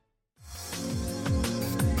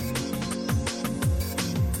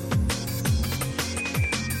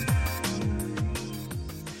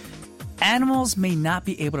Animals may not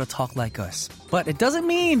be able to talk like us, but it doesn't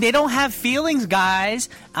mean they don't have feelings, guys.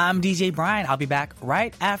 I'm DJ Brian. I'll be back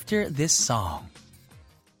right after this song.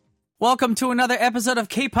 Welcome to another episode of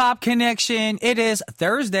K-Pop Connection. It is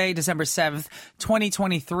Thursday, December 7th,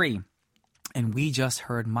 2023. And we just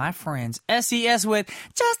heard my friends SES with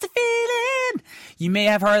Just a Feeling. You may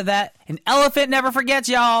have heard that. An elephant never forgets,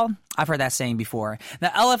 y'all. I've heard that saying before.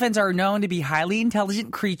 Now, elephants are known to be highly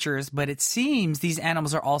intelligent creatures, but it seems these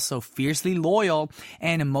animals are also fiercely loyal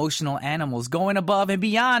and emotional animals, going above and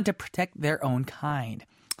beyond to protect their own kind.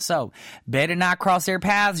 So, better not cross their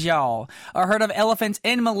paths, y'all. A herd of elephants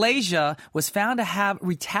in Malaysia was found to have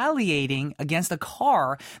retaliating against a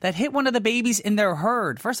car that hit one of the babies in their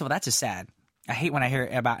herd. First of all, that's just sad. I hate when I hear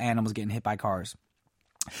about animals getting hit by cars.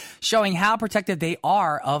 Showing how protective they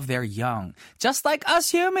are of their young. Just like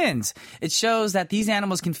us humans. It shows that these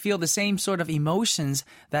animals can feel the same sort of emotions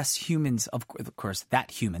that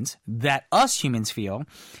us humans feel,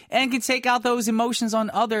 and can take out those emotions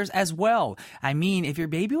on others as well. I mean, if your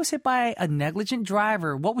baby was hit by a negligent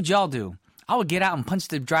driver, what would y'all do? I would get out and punch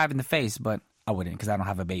the driver in the face, but I wouldn't because I don't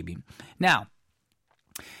have a baby. Now,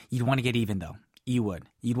 you'd want to get even though. You would.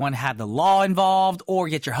 You'd want to have the law involved or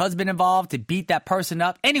get your husband involved to beat that person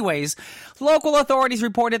up. Anyways, local authorities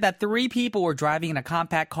reported that 3 people were driving in a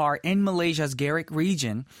compact car in Malaysia's Gerak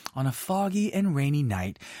region on a foggy and rainy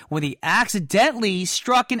night when they accidentally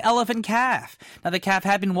struck an elephant calf. Now, the calf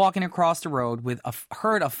had been walking across the road with a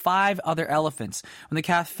herd of 5 other elephants. When the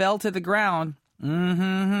calf fell to the ground,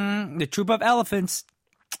 the troop of elephants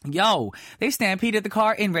they stampeded the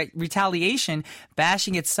car in retaliation,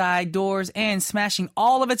 bashing its side doors and smashing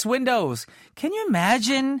all of its windows. Can you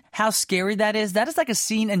imagine how scary that is? That is like a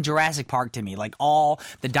scene in Jurassic Park to me, like all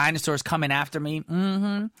the dinosaurs coming after me.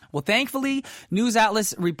 Well, thankfully, news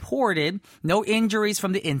outlets reported no injuries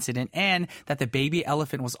from the incident and that the baby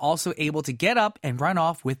elephant was also able to get up and run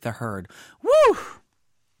off with the herd. Woo!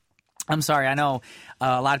 I'm sorry, I know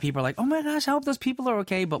a lot of people are like, oh my gosh, I hope those people are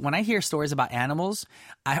okay. But when I hear stories about animals,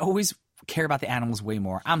 I always care about the animals way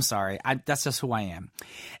more. I'm sorry, that's just who I am.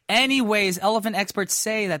 Anyways, elephant experts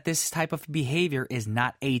say that this type of behavior is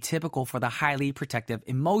not atypical for the highly protective,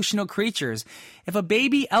 emotional creatures. If a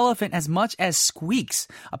baby elephant as much as squeaks,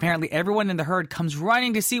 apparently everyone in the herd comes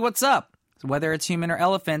running to see what's up. Whether it's human or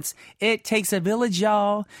elephants, it takes a village,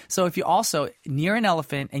 y'all. So if you're also near an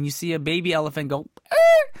elephant and you see a baby elephant go,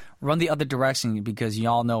 run the other direction because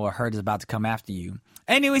y'all know a herd is about to come after you.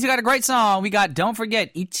 Anyways, we got a great song. We got Don't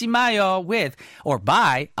Forget Ichimayo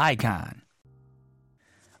by iKON.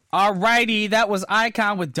 Alrighty, that was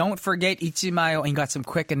iKON with Don't Forget Ichimayo, and you got some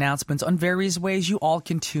quick announcements on various ways you all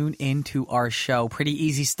can tune into our show. Pretty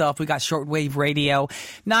easy stuff. We got shortwave radio,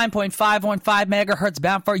 9.515 megahertz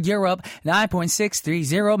bound for Europe,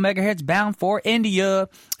 9.630 megahertz bound for India,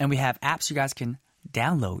 and we have apps you guys can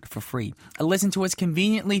download for free. Listen to us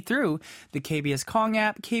conveniently through the KBS Kong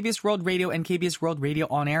app, KBS World Radio, and KBS World Radio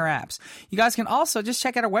on-air apps. You guys can also just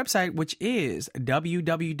check out our website, which is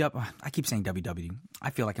www. I keep saying www.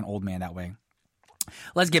 I feel like an old man that way.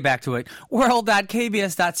 Let's get back to it.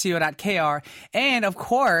 world.kbs.co.kr and, of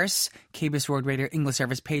course, KBS World Radio English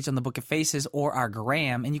Service page on the Book of Faces or our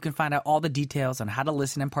gram, and you can find out all the details on how to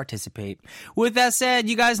listen and participate. With that said,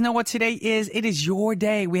 you guys know what today is. It is your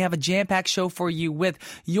day. We have a jam-packed show for you with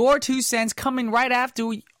your 2 cents coming right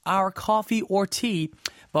after our coffee or tea.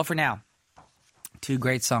 But for now, 2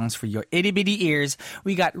 great songs for your itty-bitty ears.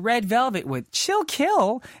 We got Red Velvet with Chill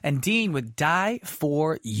Kill and Dean with Die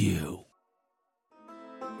For You.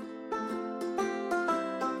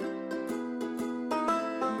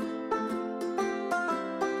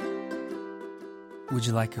 Would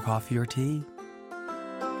you like your coffee or tea?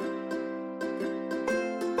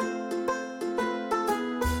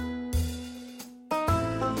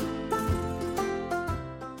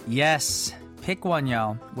 Yes, pick one,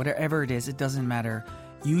 y'all. Whatever it is, it doesn't matter.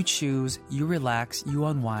 You choose, you relax, you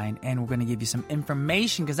unwind, and we're going to give you some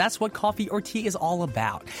information because that's what coffee or tea is all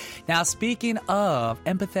about. Now, speaking of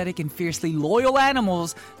empathetic and fiercely loyal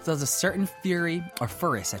animals, there's a certain furry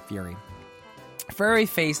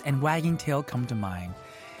face and wagging tail come to mind.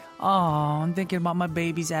 Oh, I'm thinking about my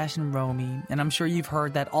babies Ash and Romy, and I'm sure you've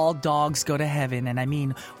heard that all dogs go to heaven, and I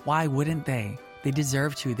mean, why wouldn't they? They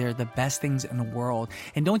deserve to. They're the best things in the world.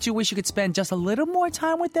 And don't you wish you could spend just a little more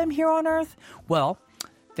time with them here on Earth? Well,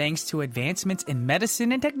 thanks to advancements in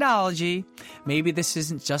medicine and technology, maybe this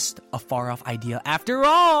isn't just a far-off idea after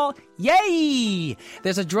all. Yay!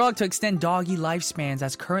 There's a drug to extend doggy lifespans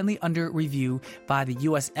that's currently under review by the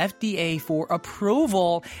US FDA for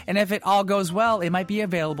approval. And if it all goes well, it might be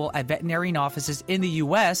available at veterinarian offices in the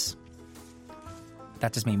US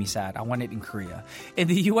That just made me sad. I want it in Korea. In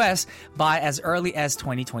the U.S., by as early as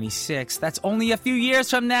 2026. That's only a few years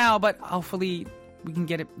from now, but hopefully we can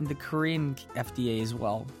get it in the Korean FDA as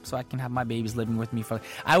well, so I can have my babies living with me for...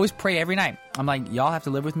 I always pray every night. I'm like, y'all have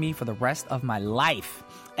to live with me for the rest of my life.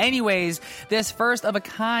 Anyways, this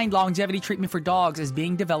first-of-a-kind longevity treatment for dogs is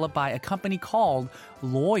being developed by a company called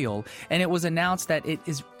Loyal, and it was announced that it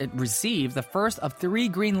received the first of 3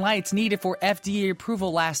 green lights needed for FDA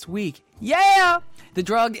approval last week. Yeah! The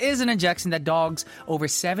drug is an injection that dogs over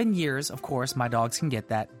 7 years, of course, my dogs can get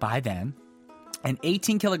that by then, and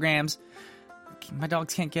 18 kilograms... My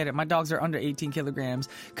dogs can't get it. My dogs are under 18 kilograms.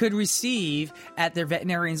 Could receive at their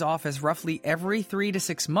veterinarian's office roughly every 3 to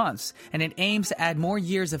 6 months. And it aims to add more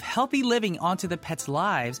years of healthy living onto the pets'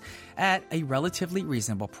 lives at a relatively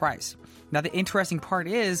reasonable price. Now, the interesting part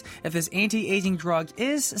is, if this anti-aging drug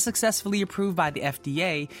is successfully approved by the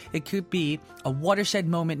FDA, it could be a watershed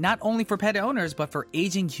moment not only for pet owners, but for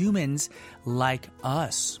aging humans like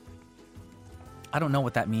us. I don't know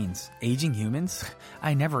what that means. Aging humans?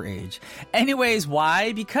 I never age. Anyways,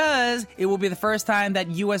 why? Because it will be the first time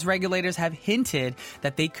that U.S. regulators have hinted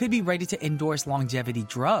that they could be ready to endorse longevity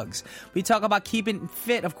drugs. We talk about keeping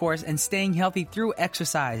fit, of course, and staying healthy through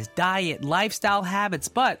exercise, diet, lifestyle habits,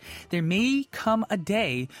 but there may come a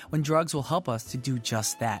day when drugs will help us to do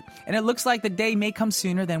just that. And it looks like the day may come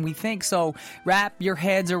sooner than we think, so wrap your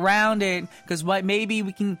heads around it, because maybe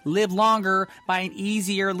we can live longer by an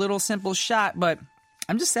easier, little simple shot, but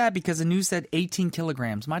I'm just sad because the news said 18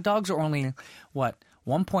 kilograms. My dogs are only,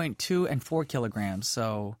 1.2 and 4 kilograms.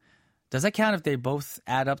 So does that count if they both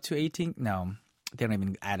add up to 18? No, they don't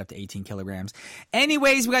even add up to 18 kilograms.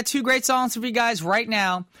 Anyways, we got 2 great songs for you guys right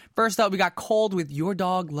now. First up, we got Cold with Your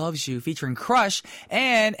Dog Loves You featuring Crush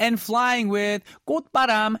and Flying with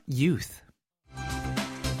꽃바람 Youth.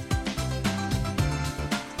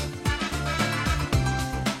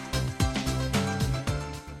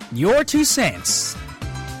 Your 2 cents.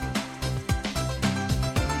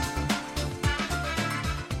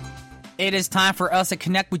 It is time for us to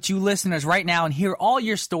connect with you listeners right now and hear all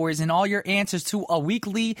your stories and all your answers to a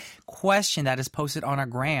weekly question that is posted on our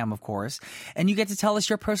gram, of course. And you get to tell us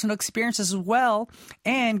your personal experiences as well.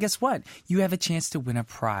 And guess what? You have a chance to win a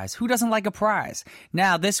prize. Who doesn't like a prize?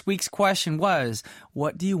 Now, this week's question was,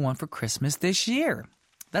 what do you want for Christmas this year?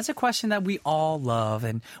 That's a question that we all love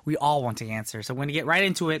and we all want to answer. So we're going to get right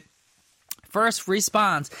into it. First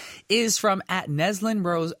response is from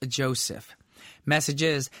 @NeslinRoseJoseph. Message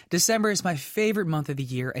is, December is my favorite month of the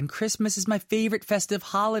year and Christmas is my favorite festive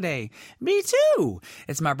holiday. Me too!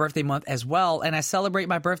 It's my birthday month as well and I celebrate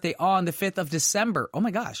my birthday on the 5th of December. Oh my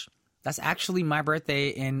gosh. That's actually my birthday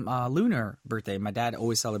in lunar birthday. My dad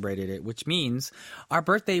always celebrated it, which means our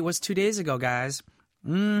birthday was 2 days ago, guys.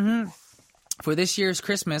 For this year's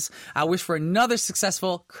Christmas, I wish for another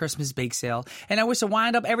successful Christmas bake sale, and I wish to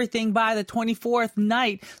wind up everything by the 24th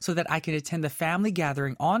night so that I can attend the family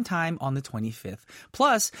gathering on time on the 25th.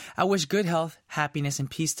 Plus, I wish good health, happiness, and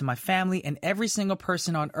peace to my family and every single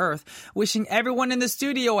person on earth, wishing everyone in the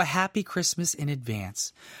studio a happy Christmas in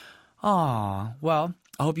advance. Aw, well,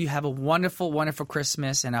 I hope you have a wonderful, wonderful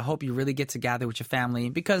Christmas, and I hope you really get to gather with your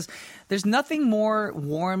family, because there's nothing more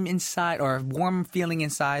warm inside or warm feeling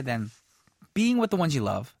inside than being with the ones you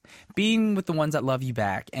love, being with the ones that love you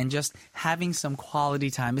back, and just having some quality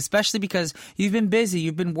time, especially because you've been busy,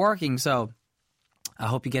 you've been working. So I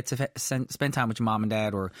hope you get to spend time with your mom and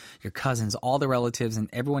dad or your cousins, all the relatives and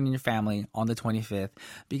everyone in your family on the 25th,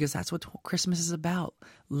 because that's what Christmas is about,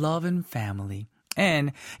 love and family.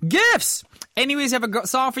 And gifts! Anyways, I have a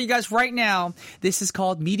song for you guys right now. This is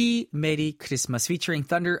called Miri Merry Christmas, featuring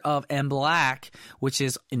Thunder of M Black, which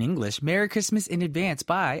is, in English, Merry Christmas in Advance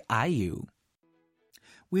by IU.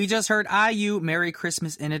 We just heard IU, Merry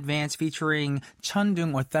Christmas in Advance, featuring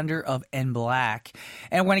Chundung or Thunder of M Black.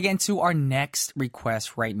 And we're going to get into our next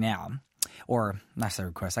request right now. Or, not the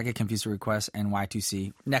request, I get confused with request and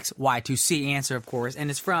Y2C. Next Y2C answer, of course. And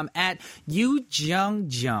it's from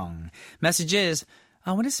 @YouJungJung. Message is,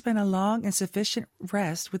 I want to spend a long and sufficient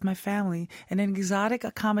rest with my family in an exotic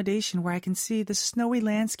accommodation where I can see the snowy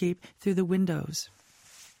landscape through the windows.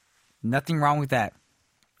 Nothing wrong with that.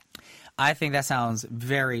 I think that sounds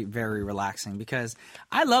very, very relaxing because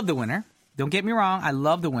I love the winter. Don't get me wrong. I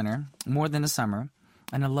love the winter more than the summer.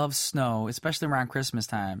 And I love snow, especially around Christmas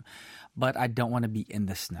time. But I don't want to be in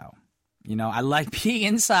the snow. You know, I like being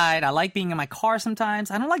inside. I like being in my car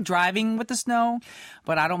sometimes. I don't like driving with the snow,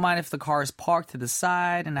 but I don't mind if the car is parked to the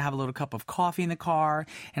side and I have a little cup of coffee in the car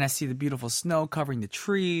and I see the beautiful snow covering the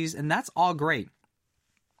trees, and that's all great.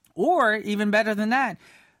 Or even better than that,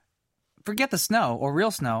 forget the snow or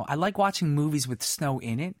real snow. I like watching movies with snow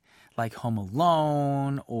in it, like Home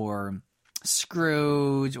Alone or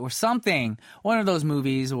Scrooge or something. One of those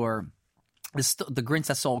movies, or the Grinch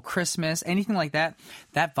That Stole Christmas, anything like that.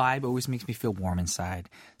 That vibe always makes me feel warm inside.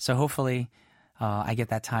 So hopefully I get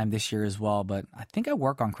that time this year as well, but I think I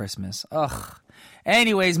work on Christmas. Ugh.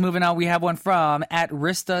 Anyways, moving on, we have one from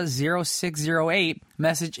 @Rista0608.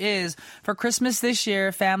 Message is, for Christmas this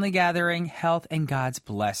year, family gathering, health, and God's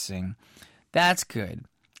blessing. That's good.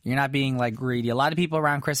 You're not being like greedy. A lot of people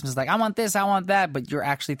around Christmas is like, I want this, I want that, but you're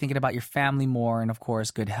actually thinking about your family more and, of course,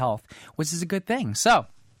 good health, which is a good thing. So,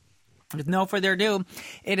 with no further ado,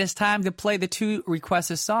 it is time to play the 2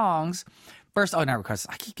 requested songs. First, not requested.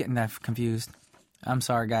 I keep getting that confused. I'm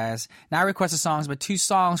sorry, guys. Not requested songs, but 2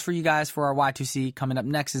 songs for you guys for our Y2C. Coming up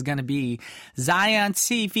next is going to be Zion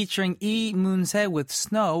T featuring Lee Moon-se with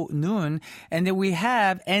Snow, Noon. And then we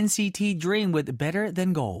have NCT Dream with Better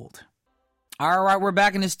Than Gold. All right, we're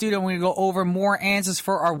back in the studio. We're going to go over more answers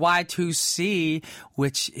for our Y2C,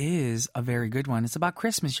 which is a very good one. It's about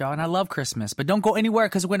Christmas, y'all, and I love Christmas. But don't go anywhere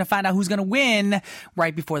because we're going to find out who's going to win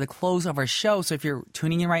right before the close of our show. So if you're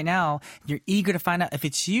tuning in right now, you're eager to find out if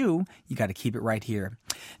it's you, you got to keep it right here.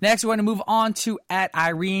 Next, we're going to move on to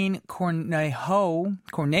 @Irene Cornejo.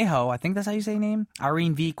 I think that's how you say your name.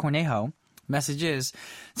 Irene V. Cornejo. Message is,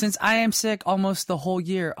 since I am sick almost the whole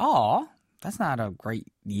year, that's not a great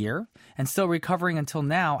year, and still recovering until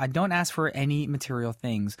now, I don't ask for any material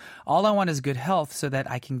things. All I want is good health so that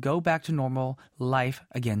I can go back to normal life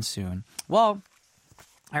again soon. Well,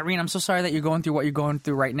 Irene, I'm so sorry that you're going through what you're going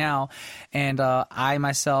through right now. And I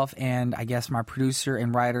myself and I guess my producer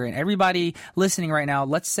and writer and everybody listening right now,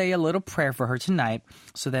 let's say a little prayer for her tonight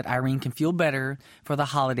so that Irene can feel better for the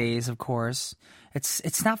holidays, of course.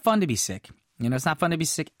 It's not fun to be sick. You know, it's not fun to be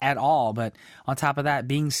sick at all, but on top of that,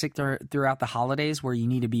 being sick throughout the holidays where you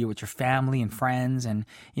need to be with your family and friends and,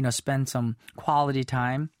 you know, spend some quality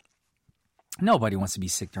time. Nobody wants to be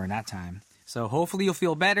sick during that time. So hopefully you'll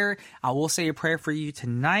feel better. I will say a prayer for you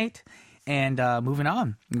tonight. And moving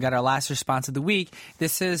on, we got our last response of the week.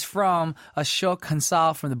 This is from Ashok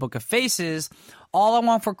Hansal from the Book of Faces. All I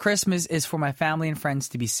want for Christmas is for my family and friends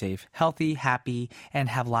to be safe, healthy, happy, and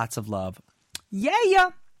have lots of love.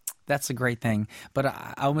 Yeah. That's a great thing. But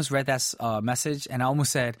I almost read that message and I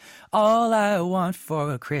almost said, all I want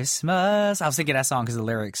for Christmas. I was thinking that song because of the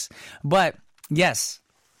lyrics. But yes,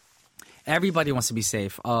 everybody wants to be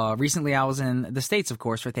safe. Recently, I was in the States, of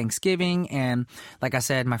course, for Thanksgiving. And like I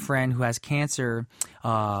said, my friend who has cancer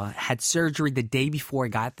had surgery the day before I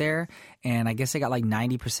got there. And I guess I got like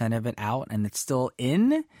 90% of it out and it's still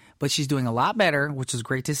in. But she's doing a lot better, which is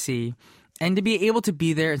great to see. And to be able to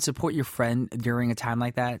be there and support your friend during a time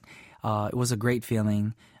like that, it was a great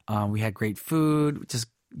feeling. We had great food, just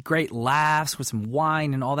great laughs with some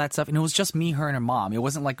wine and all that stuff. And it was just me, her, and her mom. It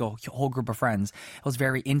wasn't like a whole group of friends. It was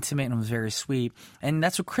very intimate and it was very sweet. And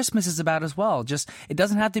that's what Christmas is about as well. Just, it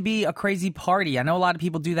doesn't have to be a crazy party. I know a lot of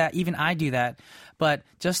people do that. Even I do that. But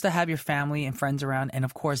just to have your family and friends around and,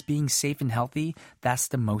 of course, being safe and healthy, that's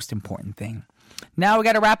the most important thing. Now we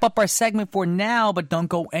got to wrap up our segment for now, but don't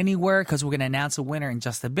go anywhere because we're going to announce a winner in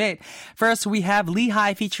just a bit. First, we have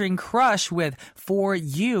Lehigh featuring Crush with For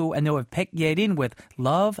You, and then with Paek Yerin with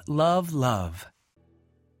Love, Love, Love.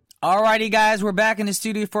 Alrighty, guys, we're back in the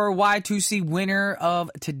studio for our Y2C winner of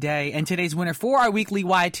today. And today's winner for our weekly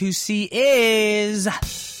Y2C is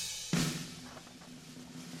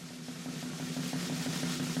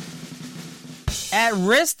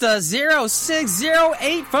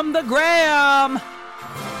 @Rista0608 from the Gram.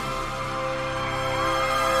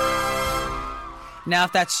 Now,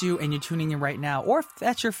 if that's you and you're tuning in right now, or if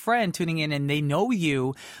that's your friend tuning in and they know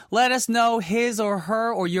you, let us know his or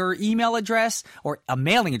her or your email address, or a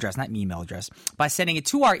mailing address, not email address, by sending it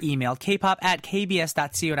to our email,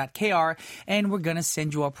 kpop@kbs.co.kr, and we're going to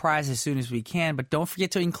send you a prize as soon as we can. But don't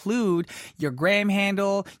forget to include your Gram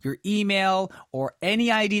handle, your email, or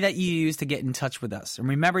any ID that you use to get in touch with us. And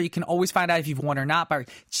remember, you can always find out if you've won or not by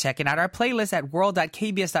checking out our playlist at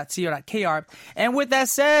world.kbs.co.kr. And with that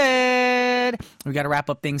said, we got to wrap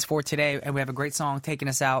up things for today, and we have a great song taking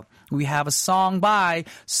us out. We have a song by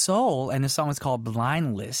Soul, and the song is called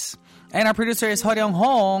Blindless. And our producer is Ho-Ryung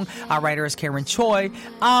Hong. Our writer is Karen Choi.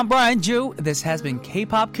 I'm Brian Ju. This has been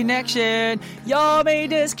K-Pop Connection. Y'all may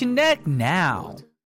disconnect now.